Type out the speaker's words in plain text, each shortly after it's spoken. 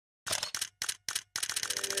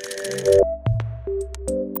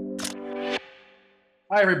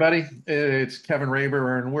Hi, everybody. It's Kevin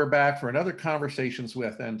Raber, and we're back for another Conversations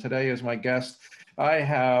With. And today, as my guest, I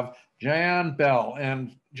have Jan Bell.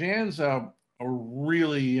 And Jan's a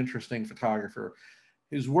really interesting photographer.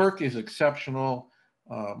 His work is exceptional.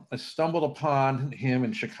 I stumbled upon him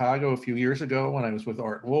in Chicago a few years ago when I was with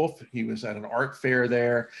Art Wolf. He was at an art fair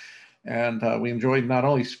there, and we enjoyed not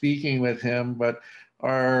only speaking with him, but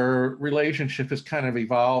our relationship has kind of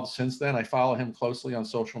evolved since then. I follow him closely on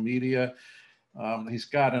social media. He's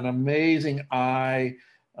got an amazing eye,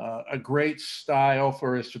 a great style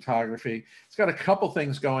for his photography. He's got a couple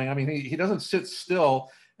things going. I mean, he doesn't sit still.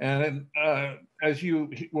 And as you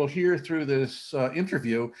will hear through this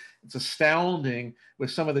interview, it's astounding with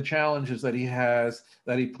some of the challenges that he has,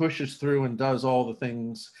 that he pushes through and does all the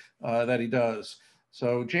things that he does.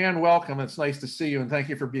 So Jan, welcome. It's nice to see you, and thank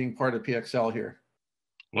you for being part of PXL here.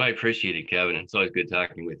 Well, I appreciate it, Kevin. It's always good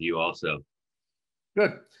talking with you also.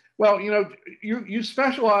 Good. Well, you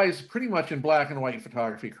specialize pretty much in black and white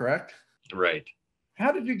photography, correct? Right.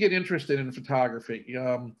 How did you get interested in photography?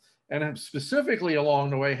 And specifically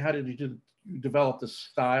along the way, how did you develop the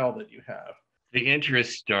style that you have? The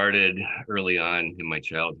interest started early on in my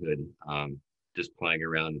childhood, just playing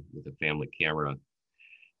around with a family camera.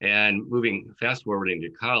 And fast forwarding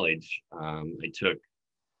to college, I took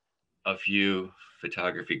a few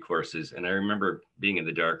photography courses, and I remember being in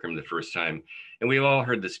the darkroom the first time, and we've all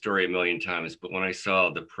heard the story a million times, but when I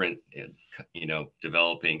saw the print,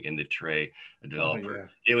 developing in the tray, a developer, Oh, yeah.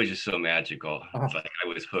 It was just so magical. Oh. It's like I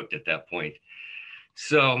was hooked at that point.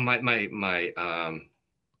 So my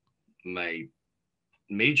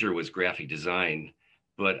major was graphic design,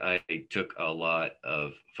 but I took a lot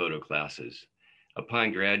of photo classes.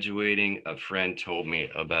 Upon graduating, a friend told me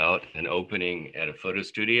about an opening at a photo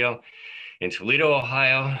studio in Toledo,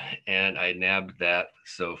 Ohio, and I nabbed that.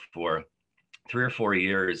 So for 3 or 4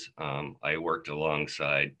 years, I worked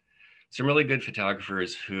alongside some really good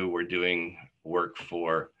photographers who were doing work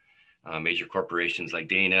for major corporations like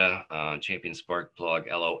Dana, Champion Spark Plug,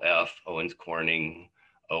 LOF, Owens Corning,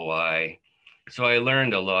 OI. So I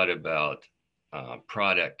learned a lot about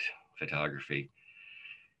product photography.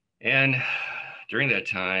 And during that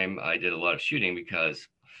time, I did a lot of shooting because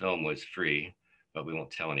film was free, but we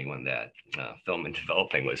won't tell anyone that film and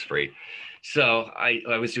developing was free. So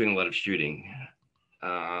I was doing a lot of shooting.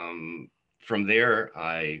 From there,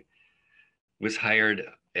 I was hired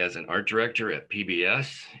as an art director at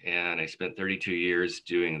PBS, and I spent 32 years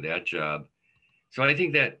doing that job. So I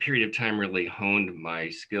think that period of time really honed my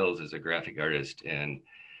skills as a graphic artist, and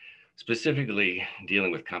specifically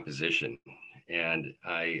dealing with composition. And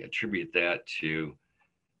I attribute that to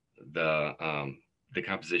the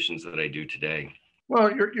compositions that I do today.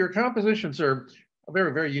 Well, your compositions are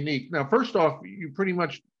very, very unique. Now, first off, you pretty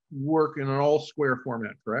much work in an all square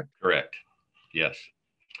format, correct? Correct. Yes.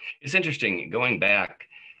 It's interesting going back.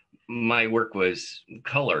 My work was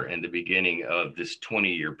color in the beginning of this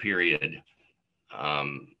 20-year period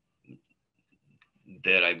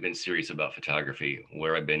that I've been serious about photography,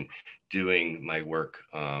 where I've been doing my work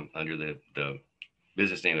under the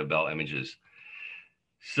business name of Bell Images.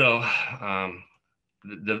 So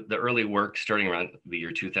the early work starting around the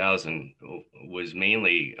year 2000 was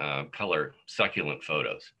mainly color succulent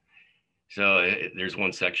photos. So there's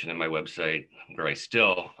one section in my website where I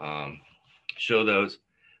still show those.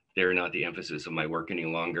 They're not the emphasis of my work any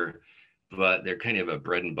longer, but they're kind of a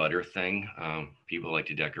bread and butter thing. People like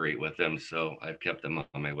to decorate with them, so I've kept them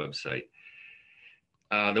on my website.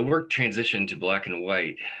 The work transitioned to black and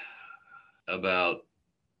white about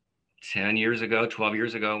 10 years ago, 12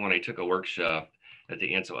 years ago, when I took a workshop at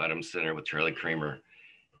the Ansel Adams Center with Charlie Kramer.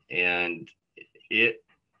 And it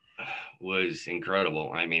was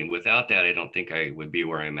incredible. I mean, without that, I don't think I would be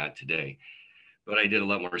where I'm at today. But I did a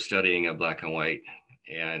lot more studying of black and white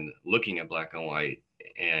and looking at black and white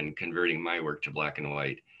and converting my work to black and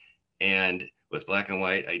white. And with black and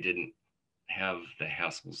white, I didn't have the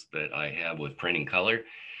hassles that I have with printing color.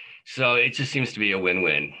 So it just seems to be a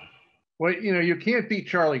win-win. Well, you can't beat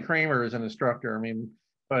Charlie Kramer as an instructor. I mean,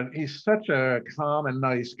 but he's such a calm and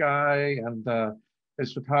nice guy, and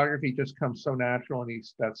his photography just comes so natural, and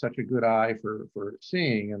he's got such a good eye for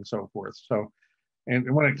seeing and so forth. So, and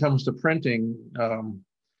when it comes to printing,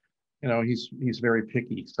 he's very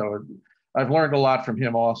picky. So I've learned a lot from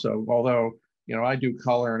him also, although, I do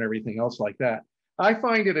color and everything else like that. I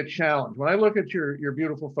find it a challenge. When I look at your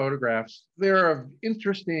beautiful photographs, there are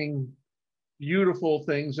interesting, beautiful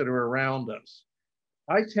things that are around us.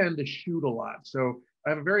 I tend to shoot a lot. So I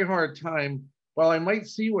have a very hard time. While I might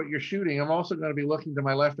see what you're shooting, I'm also going to be looking to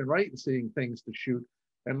my left and right and seeing things to shoot.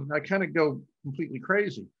 And I kind of go completely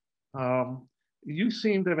crazy. You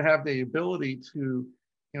seem to have the ability to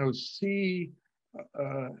see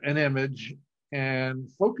an image and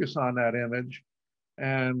focus on that image,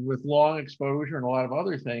 and with long exposure and a lot of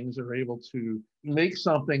other things, are able to make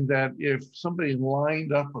something that if somebody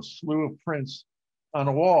lined up a slew of prints on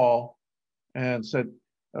a wall and said,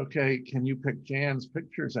 okay, can you pick Jan's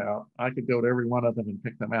pictures out? I could go to every one of them and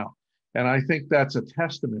pick them out. And I think that's a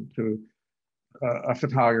testament to a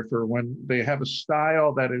photographer when they have a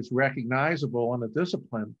style that is recognizable and a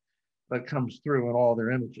discipline that comes through in all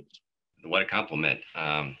their images. What a compliment.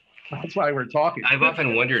 That's why we're talking. I've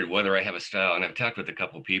often wondered whether I have a style, and I've talked with a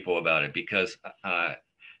couple of people about it, because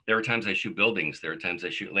there are times I shoot buildings, there are times I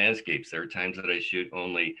shoot landscapes, there are times that I shoot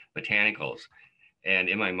only botanicals. And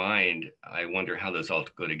in my mind, I wonder how those all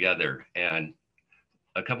go together. And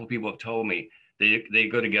a couple of people have told me they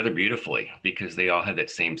go together beautifully because they all have that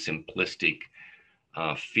same simplistic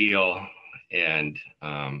feel and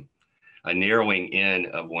a narrowing in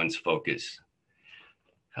of one's focus.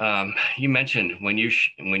 You mentioned when you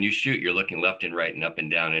shoot, you're looking left and right and up and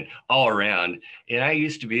down and all around. And I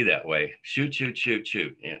used to be that way. Shoot.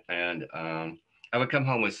 And I would come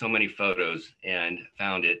home with so many photos and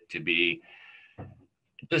found it to be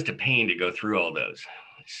just a pain to go through all those.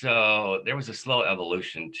 So there was a slow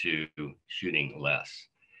evolution to shooting less.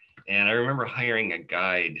 And I remember hiring a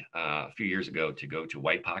guide a few years ago to go to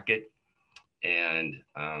White Pocket and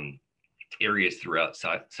areas throughout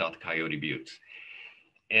South Coyote Buttes.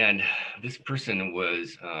 And this person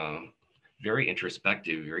was very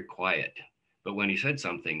introspective, very quiet. But when he said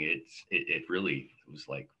something, it really was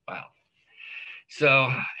like, wow.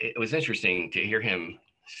 So it was interesting to hear him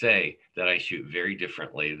say that I shoot very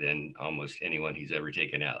differently than almost anyone he's ever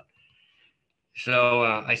taken out. So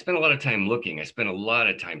I spent a lot of time looking. I spent a lot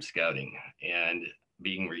of time scouting, and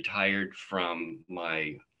being retired from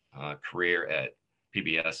my career at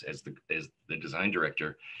PBS as the design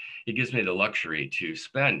director, it gives me the luxury to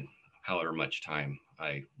spend however much time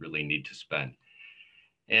I really need to spend.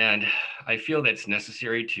 And I feel that's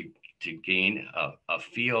necessary to gain a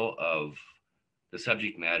feel of the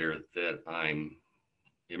subject matter that I'm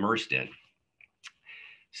immersed in.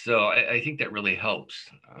 So I think that really helps.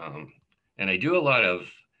 And I do a lot of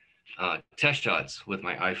test shots with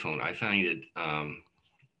my iPhone. I find it, I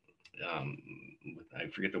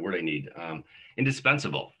forget the word I need,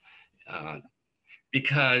 indispensable.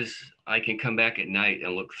 Because I can come back at night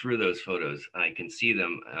and look through those photos. I can see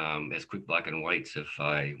them as quick black and whites if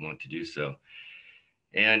I want to do so.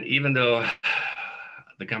 And even though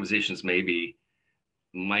the compositions may be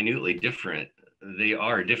minutely different, they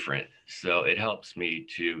are different. So it helps me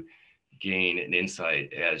to gain an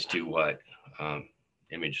insight as to what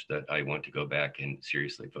image that I want to go back and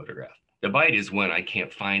seriously photograph. The bite is when I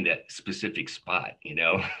can't find that specific spot,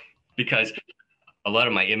 because a lot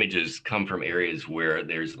of my images come from areas where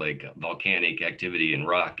there's like volcanic activity and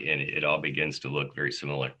rock, and it all begins to look very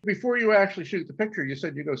similar. Before you actually shoot the picture, you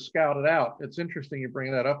said you go scout it out. It's interesting you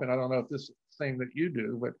bring that up, and I don't know if this is the same that you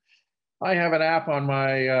do, but I have an app on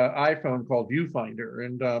my iPhone called Viewfinder,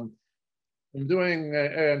 and I'm doing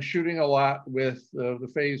and shooting a lot with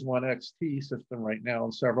the Phase 1 XT system right now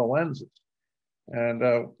on several lenses.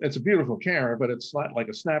 And it's a beautiful camera, but it's not like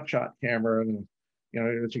a snapshot camera, and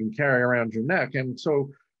that you can carry around your neck. And so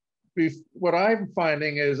what I'm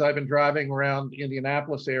finding is I've been driving around the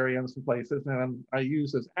Indianapolis area and some places, and I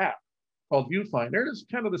use this app called Viewfinder. It's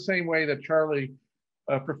kind of the same way that Charlie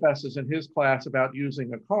professes in his class about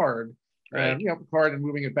using a card, right. And a card and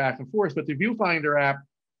moving it back and forth. But the Viewfinder app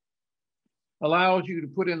allows you to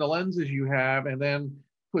put in the lenses you have, and then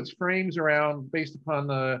puts frames around based upon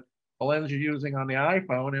the lens you're using on the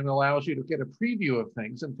iPhone, and allows you to get a preview of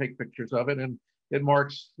things and take pictures of it. And it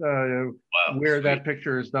marks where sweet. That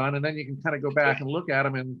picture is done. And then you can kind of go back and look at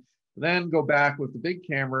them, and then go back with the big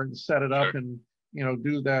camera and set it up, and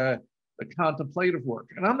do the contemplative work.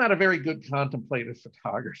 And I'm not a very good contemplative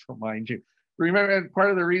photographer, mind you. Remember, and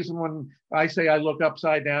part of the reason when I say I look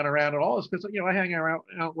upside down around it all is because I hang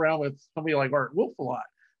around with somebody like Art Wolf a lot,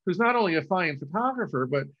 who's not only a fine photographer,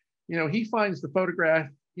 but he finds the photograph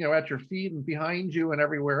at your feet and behind you and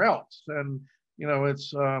everywhere else. And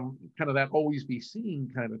it's kind of that always be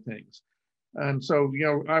seen kind of things. And so,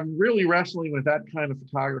 I'm really wrestling with that kind of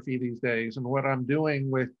photography these days. And what I'm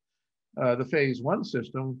doing with the Phase 1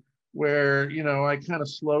 system, where, I kind of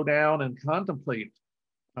slow down and contemplate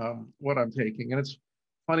what I'm taking. And it's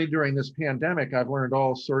funny, during this pandemic, I've learned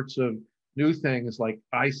all sorts of new things like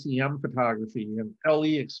ICM photography and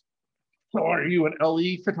LE. So are you an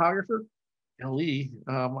LE photographer? LE,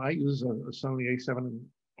 I use a Sony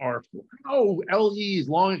A7R. Oh, LEs,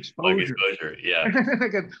 long exposure. Long exposure, yeah.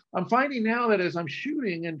 I'm finding now that as I'm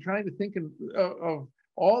shooting and trying to think of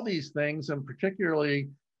all these things, and particularly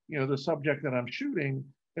the subject that I'm shooting,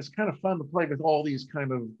 it's kind of fun to play with all these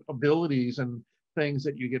kind of abilities and things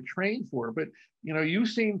that you get trained for. But, you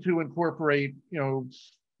seem to incorporate,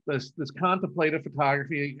 this contemplative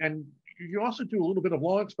photography, and you also do a little bit of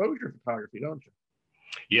long exposure photography, don't you?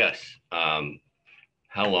 Yes.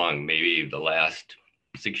 How long? Maybe the last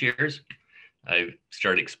 6 years. I've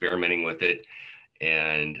started experimenting with it.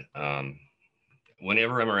 And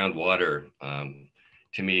whenever I'm around water,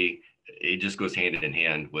 to me, it just goes hand in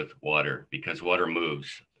hand with water because water moves.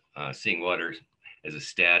 Seeing water as a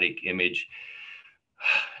static image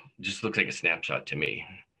just looks like a snapshot to me.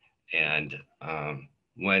 And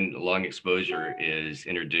when long exposure is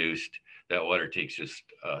introduced, that water takes just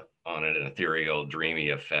on an ethereal, dreamy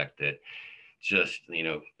effect that just,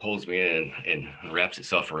 pulls me in and wraps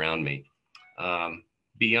itself around me.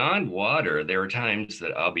 Beyond water, there are times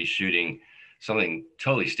that I'll be shooting something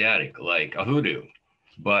totally static, like a hoodoo,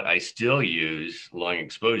 but I still use long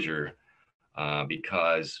exposure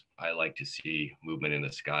because I like to see movement in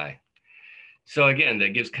the sky. So again, that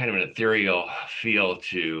gives kind of an ethereal feel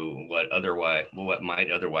to what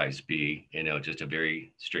might otherwise be, just a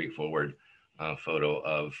very straightforward photo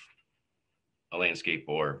of a landscape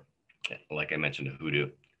or, like I mentioned, a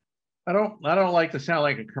hoodoo. I don't like to sound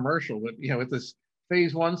like a commercial, but with this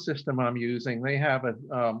phase one system I'm using, they have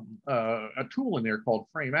a tool in there called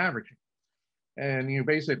frame averaging, and you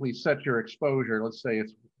basically set your exposure. Let's say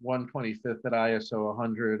it's 1/25th at ISO,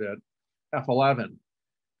 100 at f11,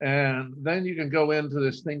 and then you can go into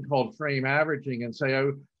this thing called frame averaging and say,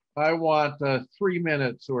 oh, I want 3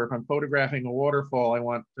 minutes, or if I'm photographing a waterfall, I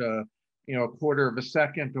want a quarter of a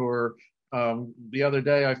second, or the other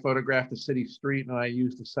day I photographed a city street and I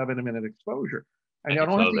used a 7-minute exposure. And I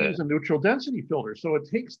don't have to use a neutral density filter. So it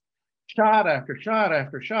takes shot after shot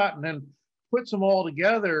after shot and then puts them all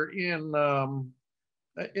together in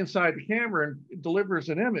inside the camera and delivers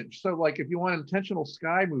an image. So like if you want intentional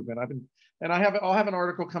sky movement, I'll have an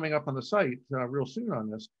article coming up on the site real soon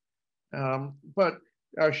on this. But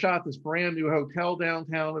I shot this brand new hotel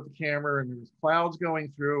downtown with the camera, and there's clouds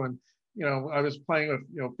going through, and I was playing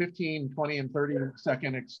with 15, 20, and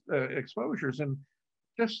 30-second exposures, and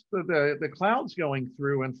just the clouds going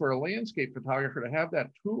through. And for a landscape photographer to have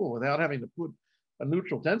that tool without having to put a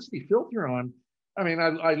neutral density filter on,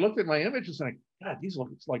 I looked at my images and God, these look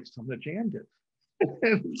like something that Jan did.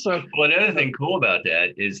 So, well, another thing cool about that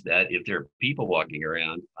is that if there are people walking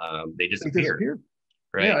around, they disappear.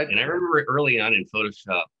 Right. Yeah, and I remember early on in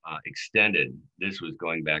Photoshop Extended, this was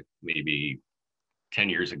going back maybe 10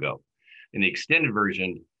 years ago. In the extended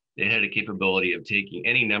version, they had a capability of taking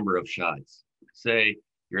any number of shots. Say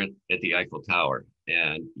you're at the Eiffel Tower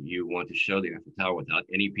and you want to show the Eiffel Tower without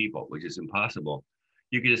any people, which is impossible.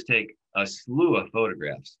 You could just take a slew of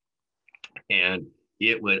photographs and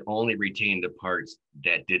it would only retain the parts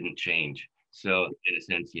that didn't change. So in a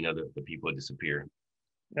sense, the people would disappear.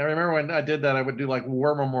 I remember when I did that, I would do like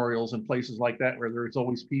war memorials and places like that where there's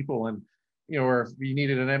always people, and or if you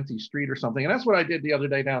needed an empty street or something. And that's what I did the other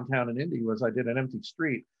day downtown in Indy, was I did an empty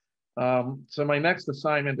street. So my next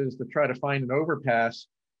assignment is to try to find an overpass,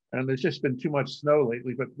 and there's just been too much snow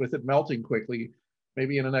lately, but with it melting quickly,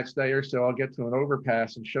 maybe in the next day or so, I'll get to an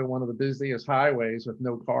overpass and show one of the busiest highways with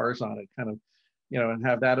no cars on it, kind of, and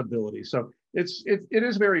have that ability. So it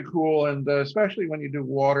is very cool, and especially when you do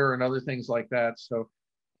water and other things like that. So,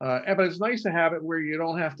 but it's nice to have it where you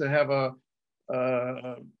don't have to have a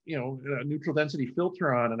neutral density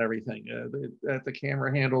filter on and everything. That the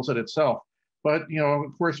camera handles it itself. But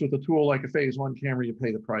of course, with a tool like a phase one camera, you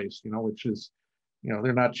pay the price. Which is,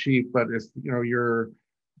 they're not cheap. But if you're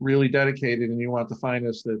really dedicated and you want the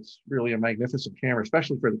finest, that's really a magnificent camera,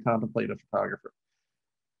 especially for the contemplative photographer.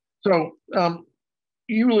 So,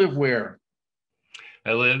 you live where?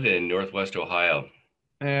 I live in Northwest Ohio.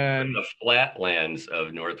 And the flatlands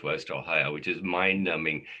of Northwest Ohio, which is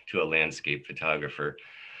mind-numbing to a landscape photographer.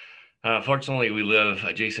 Fortunately, we live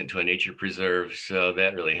adjacent to a nature preserve, so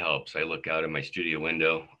that really helps. I look out of my studio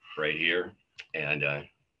window right here, and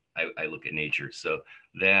I look at nature, so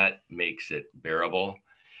that makes it bearable.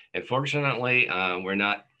 And fortunately, we're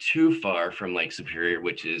not too far from Lake Superior,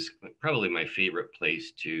 which is probably my favorite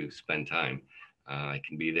place to spend time. I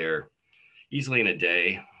can be there easily in a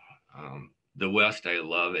day. The West I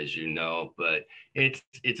love, as you know, but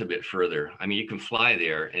it's a bit further. You can fly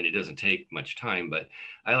there and it doesn't take much time, but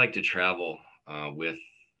I like to travel with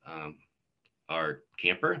our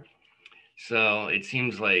camper. So it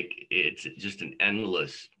seems like it's just an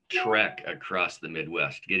endless trek across the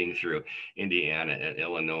Midwest, getting through Indiana and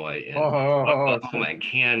Illinois and Oklahoma and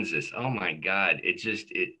Kansas. Oh my God. It's just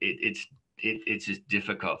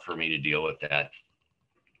difficult for me to deal with that.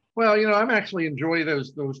 Well, I'm actually enjoy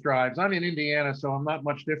those drives. I'm in Indiana, so I'm not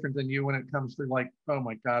much different than you when it comes to like, oh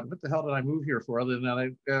my God, what the hell did I move here for? Other than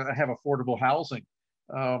that, I have affordable housing.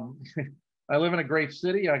 Um, I live in a great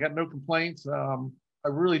city. I got no complaints. I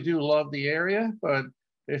really do love the area, but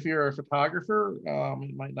if you're a photographer,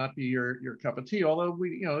 it might not be your cup of tea. Although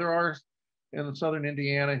there are in the southern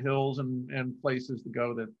Indiana hills and places to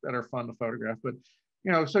go that are fun to photograph. But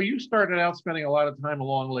so you started out spending a lot of time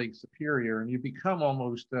along Lake Superior, and you become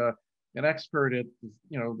almost an expert at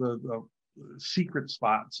the secret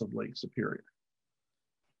spots of Lake Superior.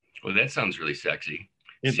 Well, that sounds really sexy.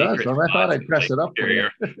 It does. Secret So I thought spots I'd of press Lake it up for you.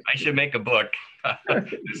 Superior. I should make a book.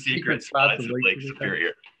 The secret spots of Lake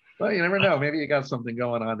Superior. Well, you never know. Maybe you got something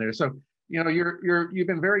going on there. So you've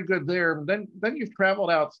been very good there. Then you've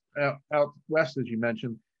traveled out west, as you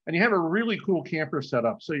mentioned, and you have a really cool camper set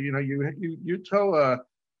up. So you tow a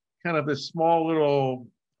kind of this small little,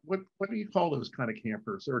 what do you call those kind of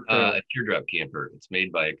campers? Or A teardrop camper. It's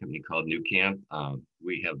made by a company called New Camp.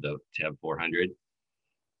 We have the Tab 400.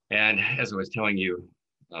 And as I was telling you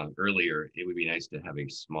earlier, it would be nice to have a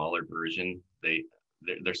smaller version.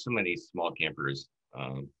 There's so many small campers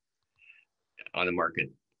on the market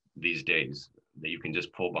these days that you can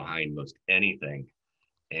just pull behind most anything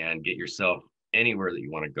and get yourself anywhere that you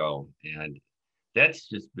want to go. And that's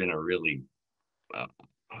just been a really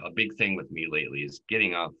a big thing with me lately, is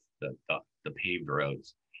getting off the paved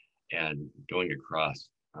roads and going across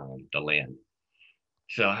the land.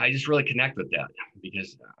 So I just really connect with that,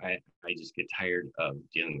 because I just get tired of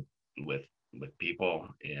dealing with people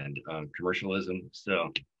and commercialism.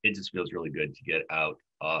 So it just feels really good to get out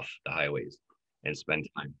off the highways and spend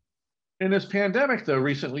time. In this pandemic, though,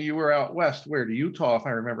 recently you were out west, where to Utah, if I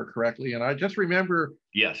remember correctly, and I just remember.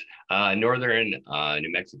 Yes, northern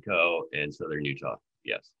New Mexico and southern Utah.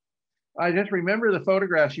 Yes. I just remember the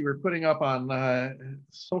photographs you were putting up on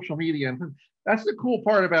social media, and that's the cool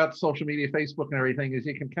part about social media, Facebook and everything, is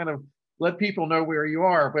you can kind of let people know where you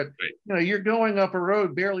are. But right. You're going up a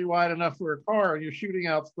road barely wide enough for a car, and you're shooting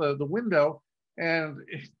out the window, and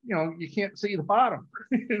you can't see the bottom.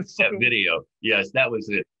 So, that video, yes, that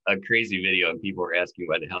was a crazy video, and people were asking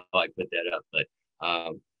why the hell I put that up. But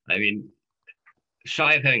I mean,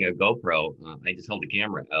 shy of having a GoPro, I just held the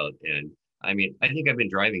camera out, and I mean, I think I've been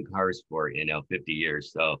driving cars for 50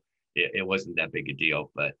 years, so it wasn't that big a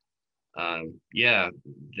deal. But yeah,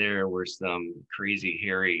 there were some crazy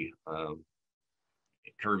hairy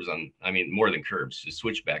curves more than curves, just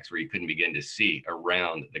switchbacks where you couldn't begin to see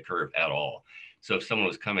around the curve at all. So if someone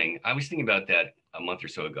was coming, I was thinking about that a month or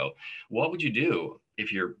so ago. What would you do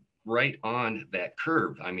if you're right on that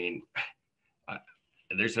curve? I mean,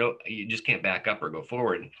 you just can't back up or go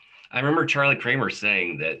forward. I remember Charlie Kramer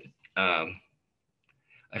saying that,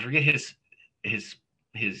 I forget his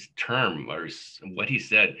term or what he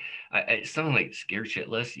said. Something like scared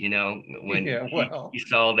shitless, when he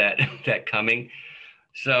saw that coming.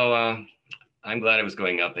 So I'm glad I was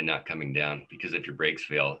going up and not coming down, because if your brakes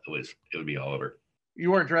fail, it would be all over.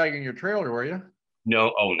 You weren't dragging your trailer, were you?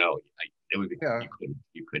 No. Oh no. It would be. Yeah.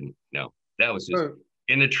 You couldn't. No. That was just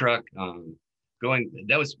in the truck.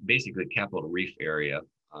 That was basically Capitol Reef area.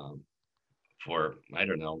 For I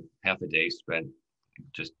don't know, half a day spent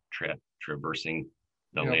just traversing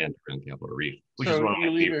the land around Capitol Reef, which is one of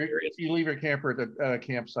my favorite areas. You leave your camper at the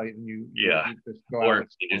campsite, and you just go or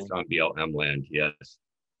just on BLM land. Yes.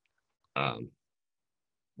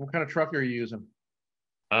 What kind of truck are you using?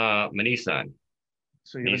 My Nissan.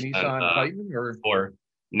 So you have a Nissan Titan, or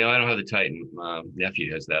no? I don't have the Titan.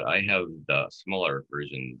 Nephew has that. I have the smaller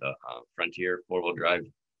version, the Frontier 4-wheel drive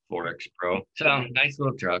 4X Pro. So nice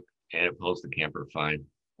little truck, and it pulls the camper fine.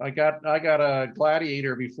 I got a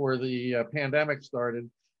Gladiator before the pandemic started,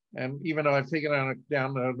 and even though I've taken it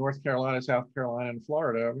down to North Carolina, South Carolina, and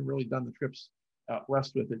Florida, I haven't really done the trips out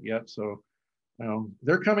west with it yet. So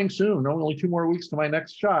they're coming soon. Only 2 more weeks to my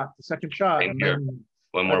next shot, the second shot. And then,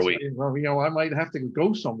 one more week. Well, I might have to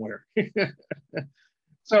go somewhere.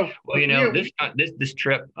 So, well, this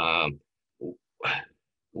trip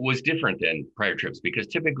was different than prior trips, because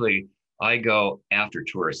typically I go after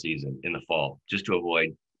tourist season in the fall just to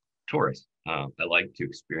avoid tourists. I like to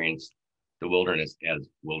experience the wilderness as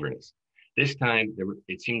wilderness. This time,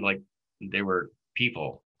 it seemed like there were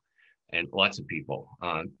people, and lots of people.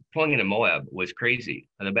 Pulling into Moab was crazy.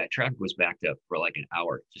 And the traffic was backed up for like an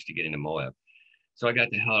hour just to get into Moab. So I got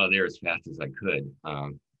the hell out of there as fast as I could,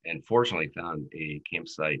 and fortunately found a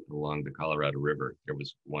campsite along the Colorado River. There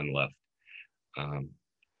was one left.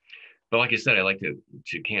 But like I said, I like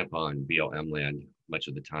to camp on BLM land much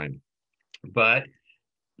of the time. But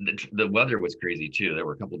the weather was crazy too. There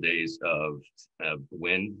were a couple of days of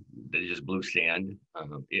wind that just blew sand.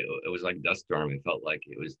 It was like dust storm. It felt like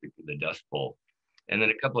it was the Dust Bowl. And then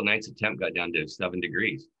a couple of nights the temp got down to 7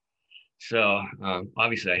 degrees. So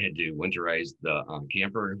obviously I had to winterize the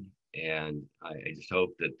camper, and I just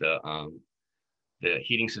hope that the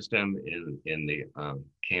heating system in the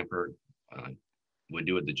camper would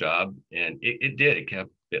do it the job, and it did. It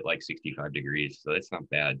kept it like 65 degrees, so that's not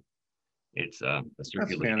bad. It's a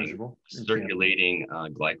circulating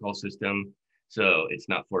glycol system, so it's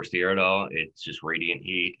not forced air at all. It's just radiant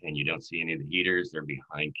heat, and you don't see any of the heaters. They're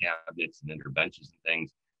behind cabinets and under benches and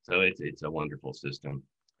things. So it's a wonderful system,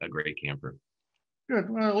 a great camper. Good.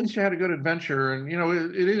 Well, at least you had a good adventure. And,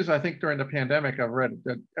 it is, I think during the pandemic, I've read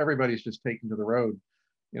that everybody's just taken to the road.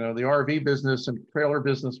 The RV business and trailer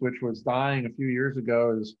business, which was dying a few years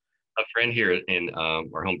ago, is. A friend here in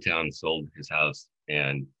our hometown sold his house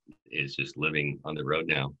and is just living on the road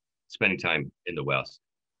now, spending time in the West.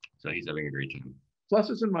 So he's having a great time.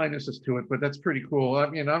 Pluses and minuses to it, but that's pretty cool. I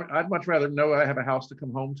mean, I'd much rather know I have a house to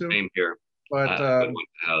come home to. Same here. But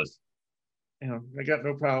house. I got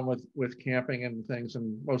no problem with camping and things,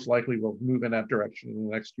 and most likely we'll move in that direction in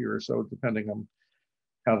the next year or so, depending on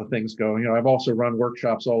how the things go. I've also run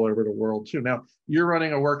workshops all over the world too. Now you're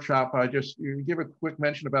running a workshop. You give a quick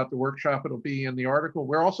mention about the workshop. It'll be in the article.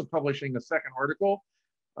 We're also publishing the second article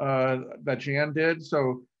that Jan did.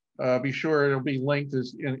 So be sure it'll be linked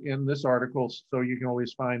in this article, so you can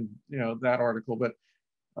always find that article. But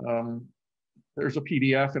there's a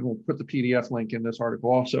PDF, and we'll put the PDF link in this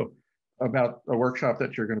article also about a workshop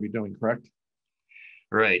that you're going to be doing, correct?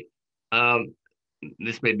 Right.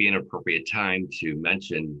 This may be an appropriate time to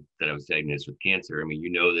mention that I was diagnosed with cancer. I mean,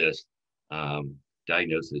 this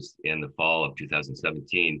diagnosis in the fall of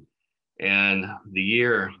 2017, and the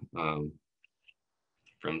year from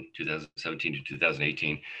 2017 to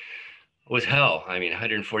 2018 was hell. I mean,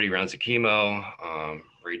 140 rounds of chemo,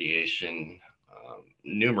 radiation,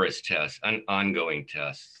 numerous tests, ongoing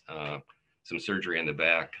tests, some surgery in the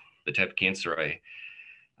back. The type of cancer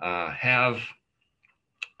I have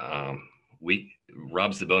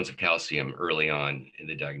robs the bones of calcium early on in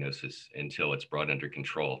the diagnosis until it's brought under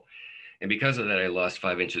control. And because of that, I lost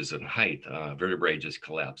 5 inches in height, vertebrae just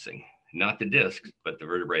collapsing. Not the discs, but the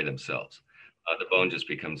vertebrae themselves. The bone just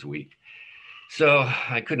becomes weak. So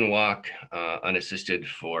I couldn't walk unassisted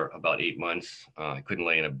for about 8 months. I couldn't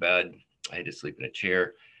lay in a bed. I had to sleep in a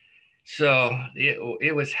chair. So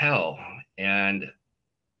it was hell. And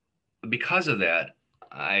because of that,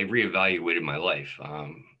 I reevaluated my life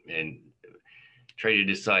and tried to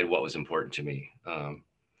decide what was important to me.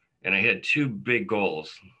 And I had 2 big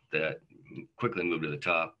goals that quickly moved to the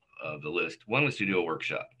top of the list. One was to do a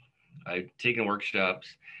workshop. I've taken workshops,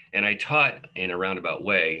 and I taught in a roundabout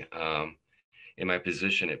way in my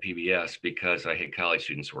position at PBS because I had college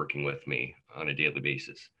students working with me on a daily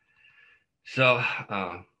basis. So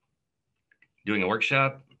doing a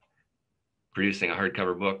workshop, producing a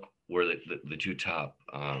hardcover book were the 2 top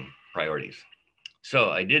priorities.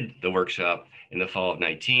 So I did the workshop in the fall of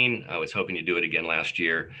 19. I was hoping to do it again last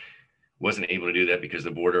year. Wasn't able to do that because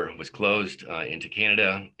the border was closed into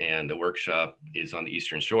Canada, and the workshop is on the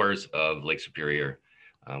eastern shores of Lake Superior,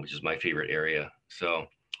 which is my favorite area. So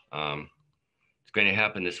it's going to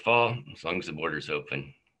happen this fall as long as the border's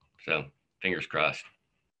open. So fingers crossed.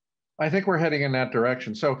 I think we're heading in that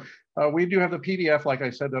direction. So we do have the PDF, like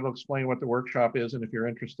I said, that'll explain what the workshop is. And if you're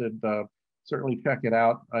interested, certainly check it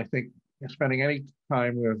out. I think spending any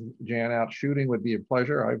time with Jan out shooting would be a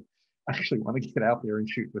pleasure. I actually want to get out there and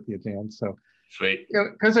shoot with you, Jan. So sweet.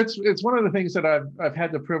 Because it's one of the things that I've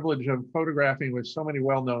had the privilege of photographing with so many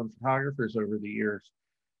well-known photographers over the years.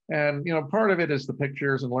 And part of it is the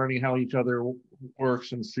pictures and learning how each other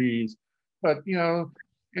works and sees. But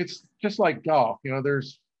it's just like golf.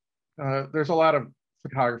 There's a lot of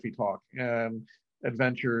photography talk and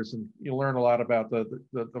adventures, and you learn a lot about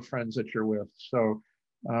the friends that you're with. So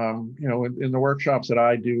in the workshops that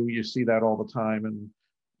I do, you see that all the time, and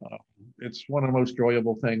it's one of the most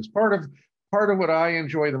enjoyable things. Part of what I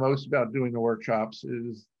enjoy the most about doing the workshops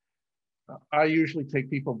is I usually take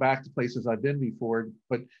people back to places I've been before,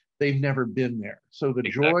 but they've never been there. So the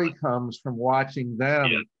joy comes from watching them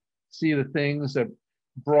see the things that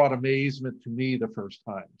brought amazement to me the first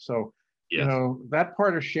time. So, that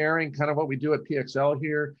part of sharing, kind of what we do at PXL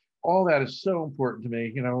here, all that is so important to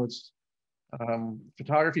me. It's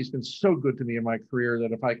photography's been so good to me in my career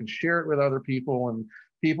that if I can share it with other people and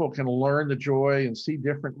people can learn the joy and see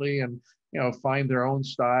differently and find their own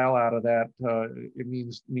style out of that, it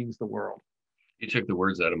means the world. You took the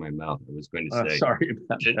words out of my mouth. I was going to say. Sorry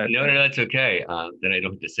about that. No, that's okay. Then I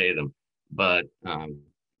don't have to say them. But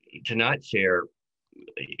to not share,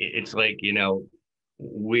 it's like, you know,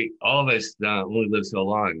 we all of us only live so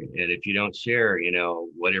long, and if you don't share, you know,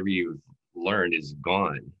 whatever you've learned is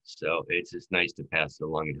gone. So it's just nice to pass it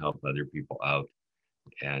along and help other people out,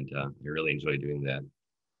 and I really enjoy doing that.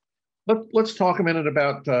 Let's talk a minute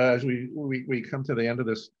about as we come to the end of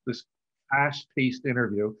this fast-paced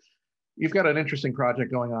interview. You've got an interesting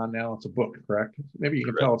project going on now. It's a book, correct? Maybe you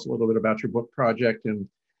can tell us a little bit about your book project and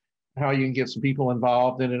how you can get some people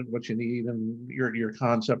involved in it, what you need, and your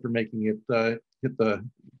concept for making it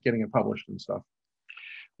getting it published and stuff.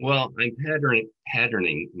 Well, I'm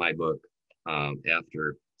patterning my book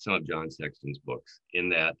after some of John Sexton's books, in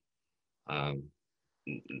that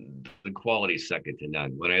the quality is second to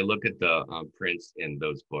none. When I look at the prints in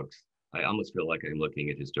those books, I almost feel like I'm looking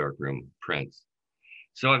at his darkroom prints.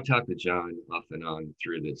 So I've talked with John off and on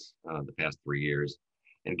through this the past 3 years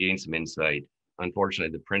and gained some insight.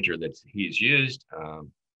 Unfortunately, the printer that he's used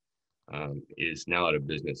is now out of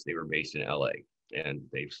business. They were based in LA, and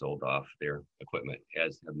they've sold off their equipment,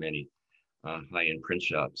 as have many high-end print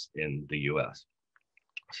shops in the US.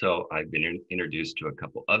 So I've been introduced to a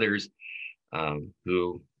couple others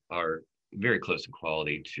who are very close in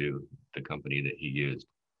quality to the company that he used.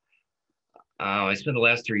 I spent the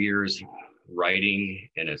last 3 years writing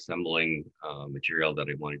and assembling material that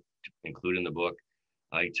I wanted to include in the book.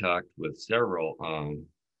 I talked with several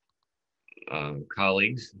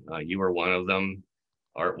colleagues. You were one of them.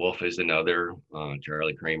 Art Wolf is another,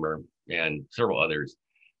 Charlie Kramer, and several others,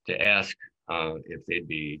 to ask if they'd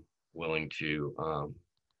be willing to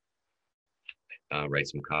write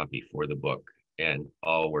some copy for the book. And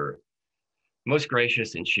all were most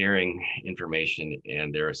gracious in sharing information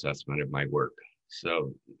and their assessment of my work.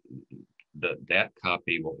 So that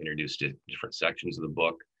copy will introduce to different sections of the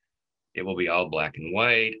book. It will be all black and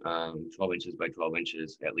white, 12 inches by 12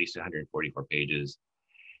 inches, at least 144 pages.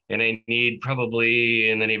 And I need probably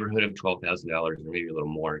in the neighborhood of $12,000 or maybe a little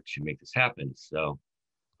more to make this happen. So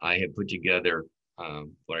I have put together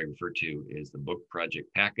what I refer to as the book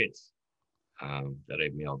project packets that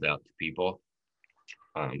I've mailed out to people.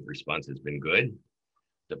 Response has been good.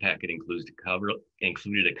 The packet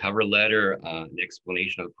included a cover letter, an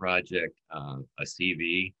explanation of the project, a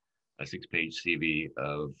CV, a 6-page CV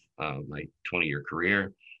of my 20-year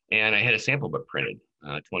career, and I had a sample book printed,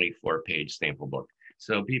 a 24-page sample book.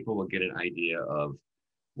 So people will get an idea of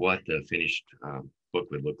what the finished book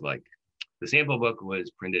would look like. The sample book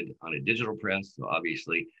was printed on a digital press, so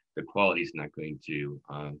obviously the quality is not going to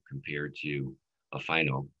compare to a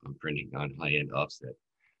final printing on high-end offset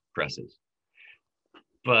presses.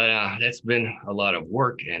 But that's been a lot of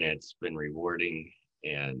work, and it's been rewarding,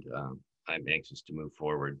 and I'm anxious to move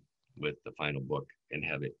forward with the final book and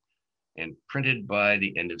have it and printed by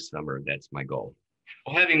the end of summer. That's my goal.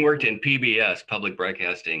 Well, having worked in PBS, public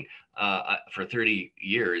broadcasting, for 30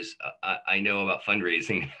 years, I know about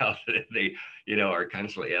fundraising, how they, are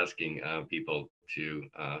constantly asking people to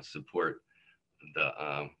support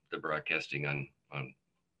the broadcasting on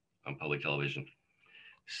public television.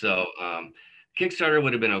 So Kickstarter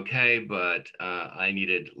would have been okay, but I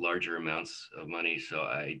needed larger amounts of money, so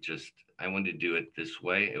I wanted to do it this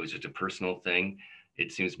way. It was just a personal thing.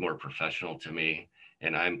 It seems more professional to me,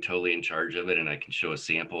 and I'm totally in charge of it, and I can show a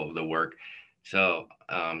sample of the work. So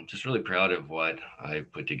just really proud of what I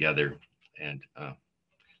put together. And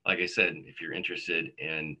like I said, if you're interested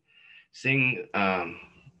in seeing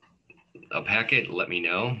a packet, let me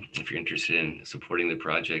know. If you're interested in supporting the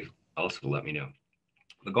project, also let me know.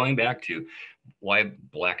 But going back to why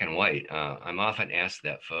black and white, I'm often asked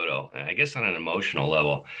that photo, and I guess on an emotional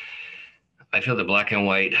level, I feel that black and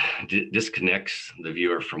white disconnects the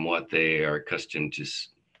viewer from what they are accustomed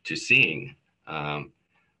to seeing.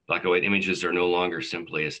 Black and white images are no longer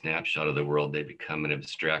simply a snapshot of the world. They become an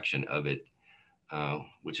abstraction of it,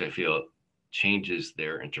 which I feel changes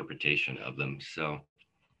their interpretation of them. So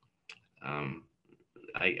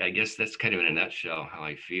I guess that's kind of in a nutshell how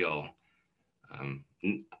I feel.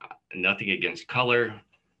 Nothing against color,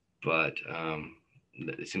 but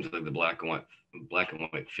it seems like the black and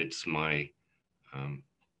white fits my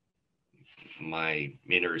my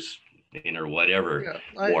inner whatever.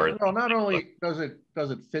 Yeah, well, not only does it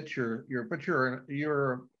fit but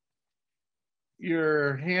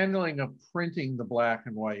your handling of printing the black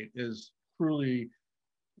and white is truly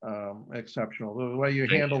exceptional. The way you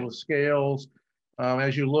handle the scales,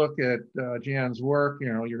 as you look at Jan's work,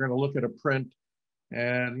 you're going to look at a print,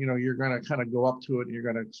 and you're going to kind of go up to it, and you're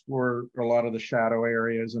going to explore a lot of the shadow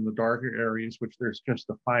areas and the darker areas, which there's just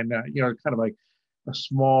to find that kind of like a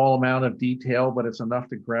small amount of detail, but it's enough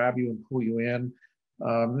to grab you and pull you in.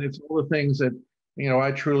 It's all the things that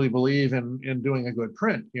I truly believe in doing a good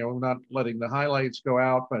print, not letting the highlights go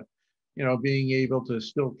out, but, being able to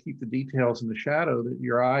still keep the details in the shadow that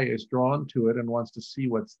your eye is drawn to it and wants to see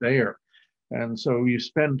what's there. And so you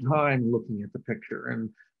spend time looking at the picture, and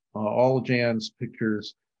all Jan's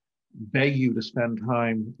pictures beg you to spend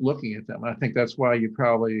time looking at them. I think that's why you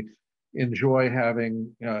probably enjoy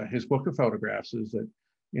having his book of photographs, is that,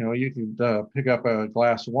 you could pick up a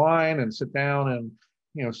glass of wine and sit down and,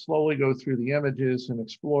 slowly go through the images and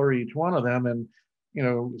explore each one of them and,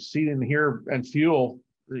 see and hear and feel,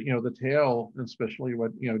 the tale, especially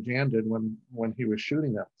what, Jan did when he was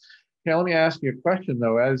shooting them. Okay, let me ask you a question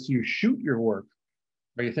though. As you shoot your work,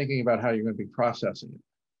 are you thinking about how you're going to be processing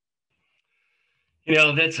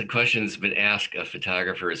it? That's a question that's been asked of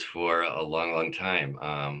photographers for a long, long time.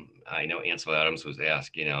 I know Ansel Adams was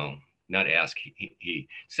asked, not asked, he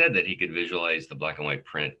said that he could visualize the black and white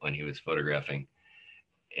print when he was photographing.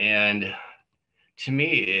 And to me,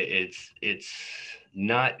 it's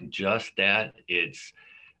not just that, it's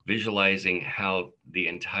visualizing how the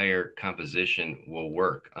entire composition will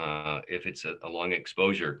work. If it's a long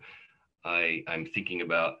exposure, I'm thinking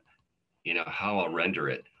about, how I'll render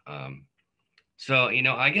it. So,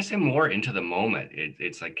 I guess I'm more into the moment.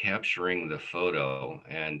 It's like capturing the photo.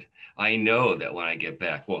 And I know that when I get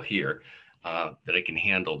back, well, here, that I can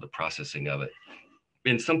handle the processing of it.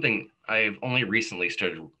 And something I've only recently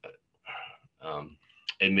started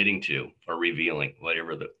admitting to, or revealing,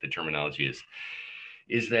 whatever the terminology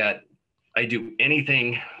is that I do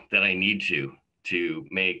anything that I need to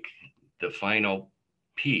make the final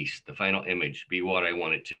piece, the final image, be what I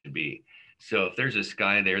want it to be. So if there's a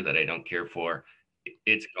sky there that I don't care for,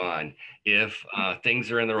 it's gone. If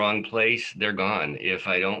things are in the wrong place, they're gone. If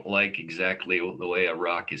I don't like exactly the way a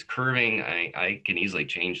rock is curving, I can easily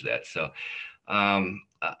change that. So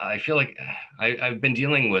I feel like I've been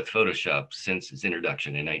dealing with Photoshop since its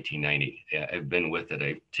introduction in 1990. I've been with it.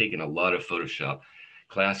 I've taken a lot of Photoshop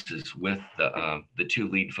classes with the two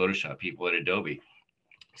lead Photoshop people at Adobe.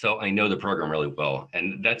 So I know the program really well.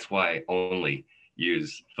 And that's why I only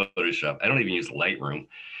use Photoshop. I don't even use Lightroom.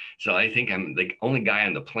 So I think I'm the only guy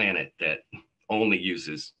on the planet that only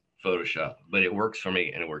uses Photoshop, but it works for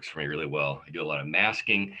me, and it works for me really well. I do a lot of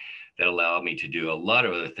masking that allow me to do a lot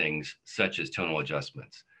of other things, such as tonal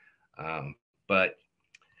adjustments. But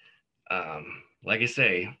like I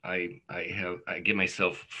say, I give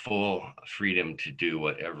myself full freedom to do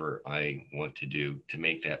whatever I want to do to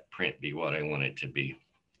make that print be what I want it to be.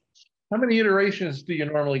 How many iterations do you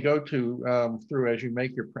normally go through as you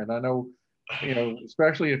make your print? I know,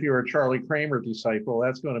 especially if you're a Charlie Kramer disciple,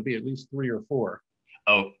 that's going to be at least 3 or 4.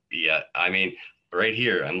 Oh, yeah. I mean, right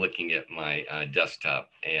here, I'm looking at my desktop,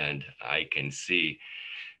 and I can see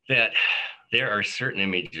that there are certain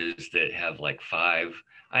images that have like 5.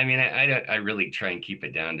 I mean, I really try and keep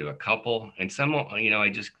it down to a couple, and some,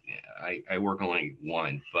 I work only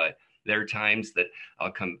one, but there are times that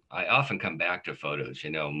I often come back to photos,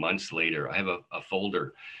 months later. I have a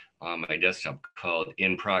folder on my desktop called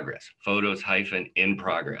In Progress, photos -in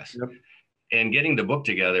progress. Yep. And getting the book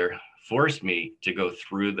together forced me to go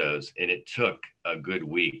through those. And it took a good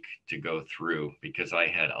week to go through, because I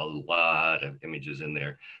had a lot of images in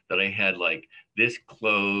there that I had like this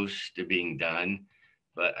close to being done,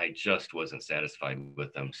 but I just wasn't satisfied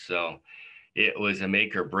with them. So it was a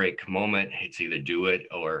make or break moment. It's either do it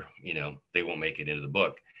or, they won't make it into the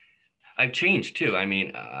book. I've changed too. I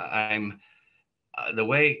mean, I'm the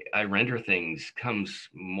way I render things comes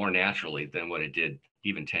more naturally than what it did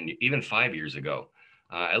even 5 years ago.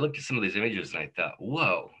 I looked at some of these images and I thought,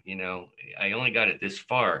 whoa, I only got it this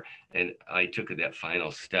far, and I took that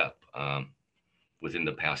final step within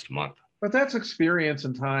the past month. But that's experience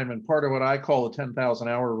and time, and part of what I call the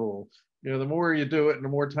 10,000-hour rule. The more you do it and the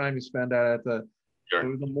more time you spend at it, the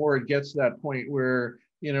more it gets to that point where,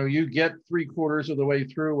 you get 3/4 of the way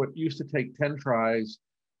through what used to take 10 tries,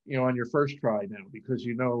 on your first try now, because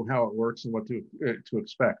you know how it works and what to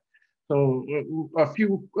expect. So a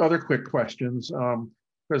few other quick questions,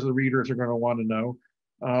 because the readers are going to want to know.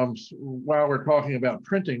 While we're talking about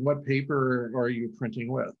printing, what paper are you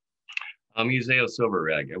printing with? Museo Silver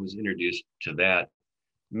Rag. I was introduced to that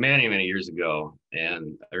many, many years ago.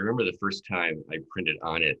 And I remember the first time I printed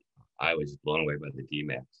on it, I was blown away by the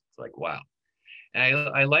DMAX. It's like, wow. And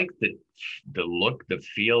I like the look, the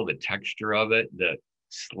feel, the texture of it, the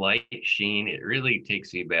slight sheen. It really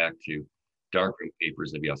takes me back to darkroom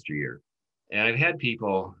papers of yesteryear. And I've had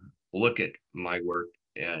people look at my work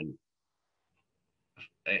and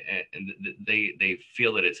they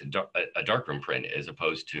feel that it's a darkroom print as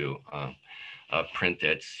opposed to a print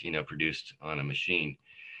that's produced on a machine.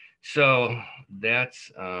 So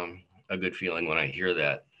that's a a good feeling when I hear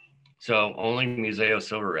that. So only Museo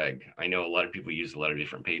Silver Egg. I know a lot of people use a lot of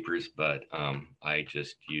different papers, but I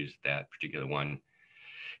just use that particular one.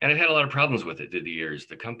 And I've had a lot of problems with it through the years.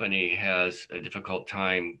 The company has a difficult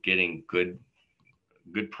time getting good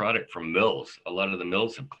product from mills. A lot of the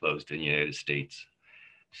mills have closed in the United States.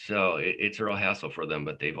 So it's a real hassle for them,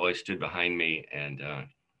 but they've always stood behind me and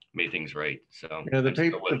made things right. So Yeah,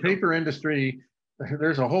 the paper industry,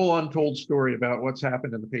 there's a whole untold story about what's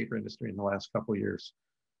happened in the paper industry in the last couple of years.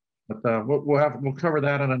 But we'll cover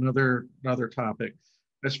that on another topic.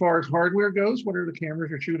 As far as hardware goes, what are the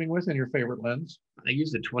cameras you're shooting with and your favorite lens? I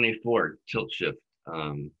use the 24 tilt shift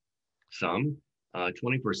some,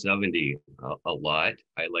 2470 a lot.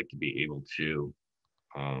 I like to be able to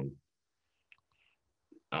um,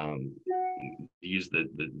 um, use the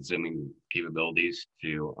zooming capabilities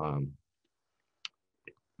to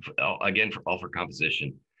again for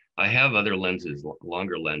composition. I have other lenses,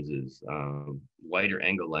 longer lenses, wider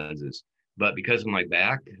angle lenses, but because of my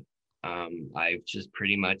back, I've just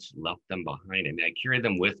pretty much left them behind. I mean, I carry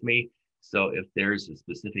them with me. So if there's a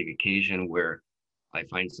specific occasion where I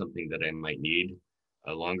find something that I might need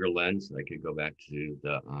a longer lens, I could go back to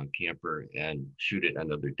the camper and shoot it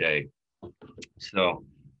another day. So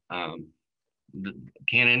the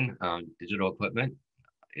Canon digital equipment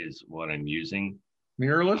is what I'm using.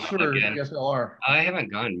 Mirrorless or again, DSLR? I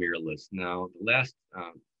haven't gone mirrorless. Now, the last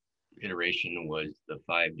iteration was the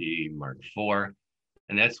 5D Mark IV,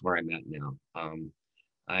 and that's where I'm at now.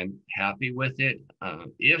 I'm happy with it.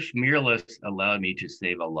 If mirrorless allowed me to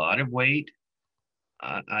save a lot of weight,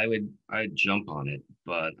 I'd jump on it.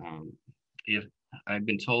 But if I've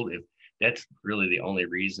been told if that's really the only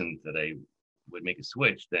reason that I would make a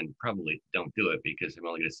switch, then probably don't do it because I'm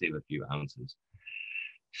only going to save a few ounces.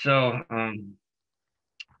 So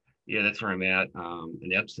yeah, that's where I'm at.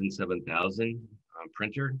 An Epson 7000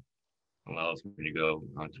 printer allows me to go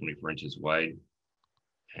 24 inches wide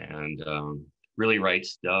and really write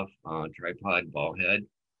stuff, tripod ball head,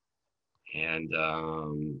 and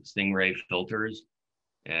Stingray filters,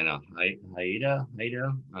 and a Haida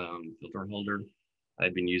filter holder.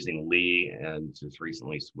 I've been using Lee and just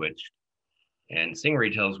recently switched. And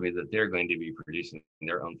Stingray tells me that they're going to be producing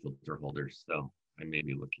their own filter holders. So I may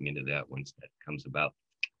be looking into that once that comes about.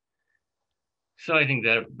 So I think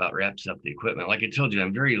that about wraps up the equipment. Like I told you,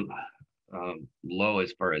 I'm very low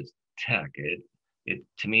as far as tech.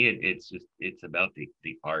 To me, it's about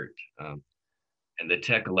the art, and the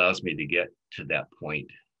tech allows me to get to that point.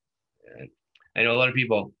 And I know a lot of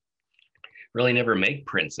people really never make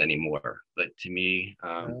prints anymore, but to me,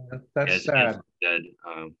 that's sad. Said,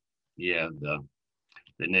 yeah,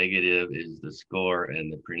 the negative is the score,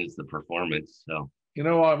 and the print is the performance. So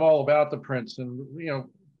I'm all about the prints, and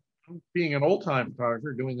being an old-time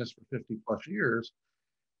photographer doing this for 50 plus years,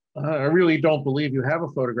 I really don't believe you have a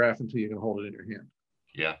photograph until you can hold it in your hand.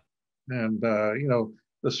 Yeah. And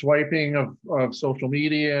the swiping of social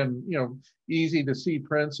media and easy to see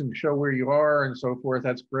prints and show where you are and so forth,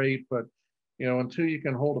 that's great. But until you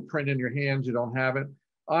can hold a print in your hands, you don't have it.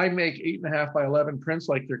 I make 8.5 by 11 prints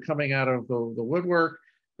like they're coming out of the woodwork.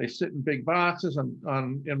 They sit in big boxes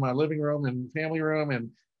in my living room and family room, and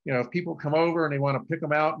if people come over and they want to pick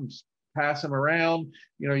them out and pass them around,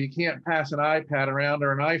 you can't pass an iPad around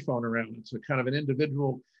or an iPhone around. It's a kind of an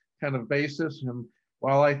individual kind of basis. And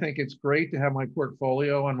while I think it's great to have my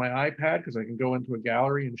portfolio on my iPad because I can go into a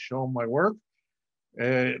gallery and show them my work,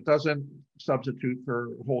 it doesn't substitute for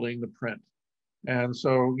holding the print. And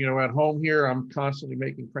so, at home here, I'm constantly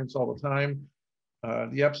making prints all the time.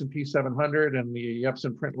 The Epson P700 and the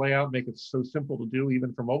Epson print layout make it so simple to do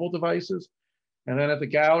even for mobile devices. And then at the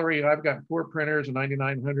gallery, I've got 4 printers, a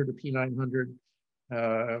 9900, a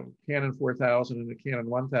P900, Canon 4000, and a Canon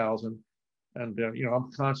 1000. And,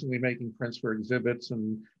 I'm constantly making prints for exhibits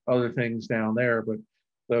and other things down there. But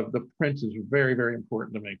the prints is very, very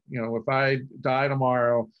important to me. If I die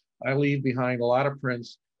tomorrow, I leave behind a lot of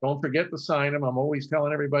prints. Don't forget to sign them. I'm always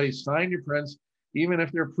telling everybody, sign your prints. Even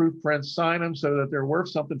if they're proof prints, sign them so that they're worth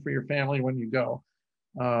something for your family when you go.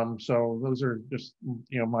 So those are just,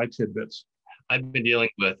 my tidbits. I've been dealing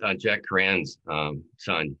with Jack Coran's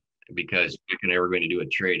son because Jack and I were going to do a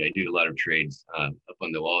trade. I do a lot of trades up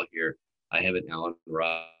on the wall here. I have an Allen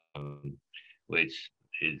Ross, which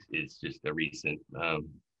is just a recent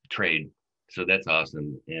trade. So that's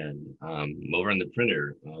awesome. And over on the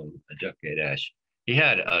printer, Jeff Gadash, he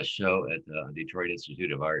had a show at the Detroit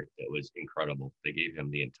Institute of Art that was incredible. They gave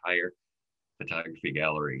him the entire photography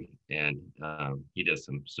gallery, and he does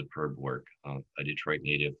some superb work, a Detroit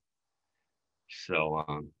native. So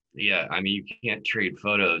yeah, I mean, you can't trade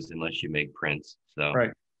photos unless you make prints. So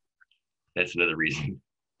right. That's another reason.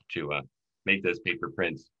 to make those paper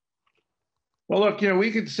prints. Well, look,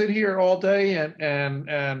 we could sit here all day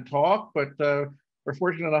and talk, but we're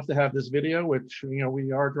fortunate enough to have this video, which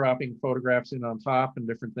we are dropping photographs in on top and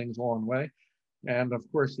different things along the way. And of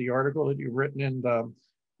course, the article that you've written, and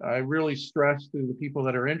I really stress to the people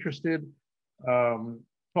that are interested,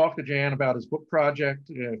 talk to Jan about his book project.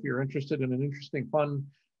 If you're interested in an interesting, fun,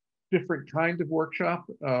 different kind of workshop,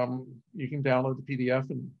 you can download the PDF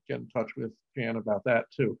and get in touch with Jan about that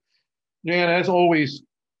too. Jan, as always,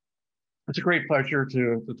 it's a great pleasure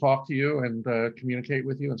to talk to you and communicate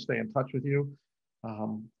with you and stay in touch with you.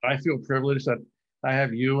 I feel privileged that I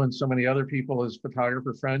have you and so many other people as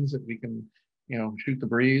photographer friends that we can, shoot the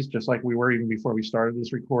breeze just like we were even before we started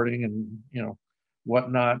this recording and,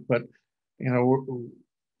 whatnot. But,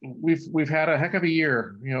 we've had a heck of a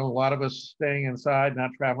year, a lot of us staying inside,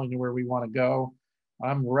 not traveling to where we want to go.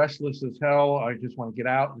 I'm restless as hell. I just want to get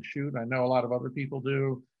out and shoot. I know a lot of other people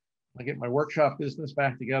do. I get my workshop business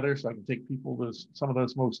back together so I can take people to some of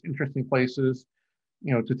those most interesting places,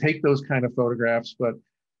 to take those kind of photographs. But,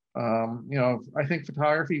 I think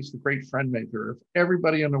photography is the great friend maker. If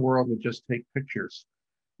everybody in the world would just take pictures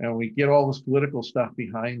and we get all this political stuff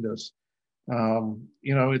behind us,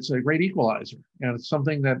 it's a great equalizer. And it's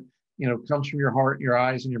something that, comes from your heart, your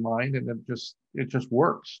eyes, and your mind, and it just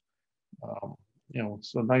works.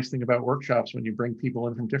 It's a nice thing about workshops when you bring people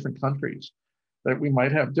in from different countries that we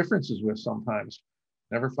might have differences with sometimes.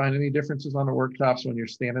 Never find any differences on the workshops when you're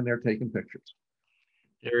standing there taking pictures.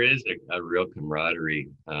 There is a real camaraderie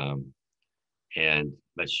and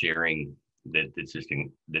a sharing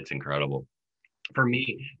that's incredible. For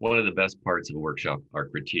me, one of the best parts of a workshop are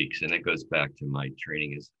critiques, and it goes back to my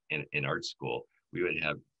training in art school. We would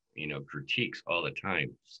have critiques all the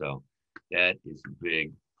time, so that is a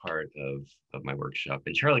big part of my workshop.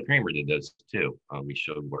 And Charlie Kramer did those too. We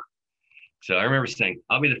showed work. So I remember saying,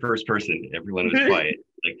 I'll be the first person. Everyone was quiet.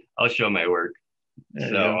 Like, I'll show my work.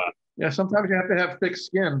 Yeah, sometimes you have to have thick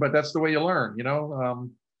skin, but that's the way you learn,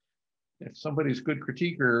 if somebody's a good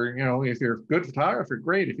critiquer, if you're a good photographer,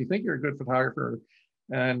 great. If you think you're a good photographer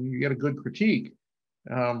and you get a good critique,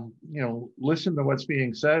 listen to what's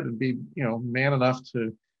being said and be, man enough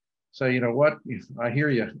to say, what, I hear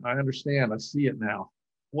you. I understand. I see it now.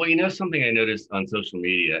 Well, something I noticed on social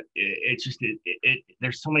media,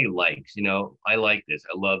 there's so many likes, I like this.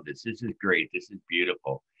 I love this. This is great. This is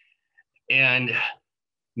beautiful. And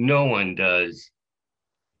no one does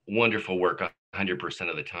wonderful work 100%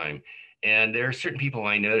 of the time. And there are certain people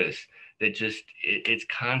I notice that just, it's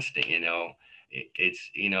constant, it's,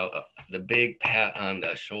 the big pat on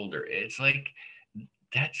the shoulder. It's like,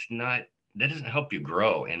 that doesn't help you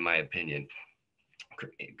grow, in my opinion.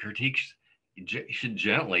 Critiques should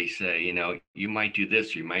gently say, you might do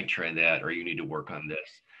this, you might try that, or you need to work on this.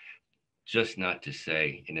 Just not to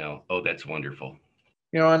say, oh, that's wonderful.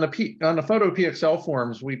 On the PhotoPXL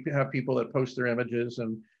forums, we have people that post their images,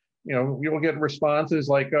 and you'll get responses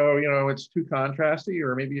like, oh, it's too contrasty,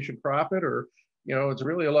 or maybe you should crop it, or it's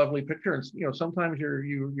really a lovely picture. And sometimes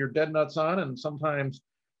you're dead nuts on, and sometimes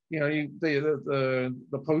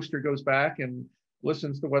the poster goes back and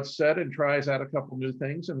listens to what's said and tries out a couple new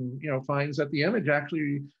things, and finds that the image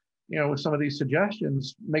actually, with some of these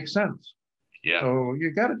suggestions, makes sense. Yeah. So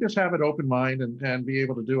you got to just have an open mind and be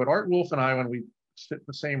able to do it. Art Wolf and I, when we sit in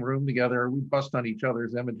the same room together, we bust on each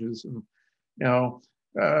other's images, and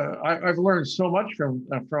I've learned so much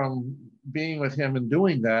from being with him and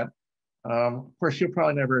doing that. Of course, he'll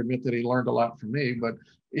probably never admit that he learned a lot from me, but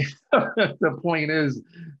the point is,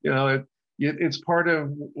 it's part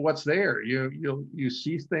of what's there. You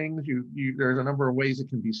see things. There's a number of ways it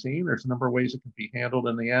can be seen. There's a number of ways it can be handled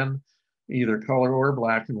in the end, either color or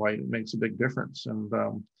black and white. It makes a big difference. And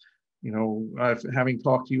having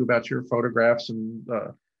talked to you about your photographs and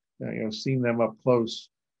seen them up close,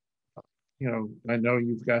 I know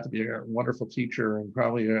you've got to be a wonderful teacher and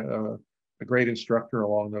probably a great instructor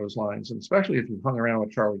along those lines, and especially if you've hung around with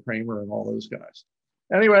Charlie Kramer and all those guys.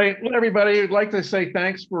 Anyway, everybody, I'd like to say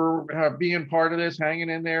thanks for being part of this, hanging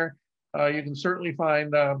in there. You can certainly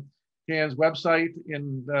find Jan's website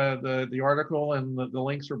in the article, and the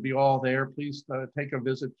links will be all there. Please take a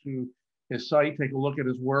visit to his site, take a look at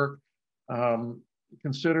his work.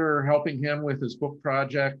 Consider helping him with his book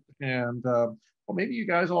project, and maybe you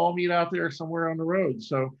guys will all meet out there somewhere on the road.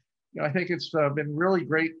 So I think it's been really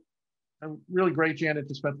great, Janet,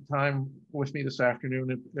 to spend the time with me this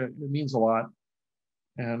afternoon. It means a lot,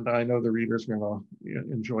 and I know the readers are going to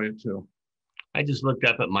enjoy it too. I just looked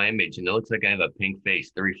up at my image, and it looks like I have a pink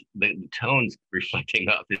face. The tones reflecting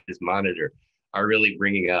off this monitor are really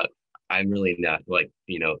bringing out, I'm really not like,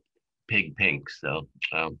 pig pink. So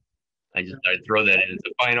I'd throw that in as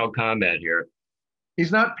a final comment here.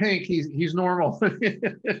 He's not pink. He's normal,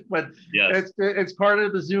 but Yes. it's part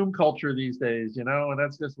of the Zoom culture these days, and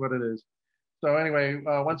that's just what it is. So anyway,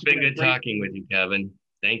 once It's been again, good talking with you, Kevin.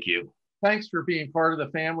 Thank you. thanks for being part of the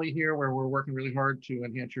family here, where we're working really hard to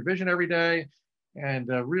enhance your vision every day, and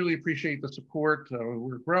really appreciate the support.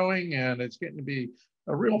 We're growing, and it's getting to be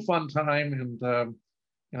a real fun time, and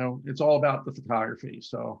it's all about the photography.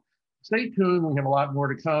 So stay tuned. We have a lot more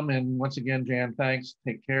to come. And once again, Jan, thanks.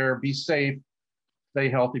 Take care. Be safe. Stay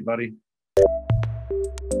healthy, buddy.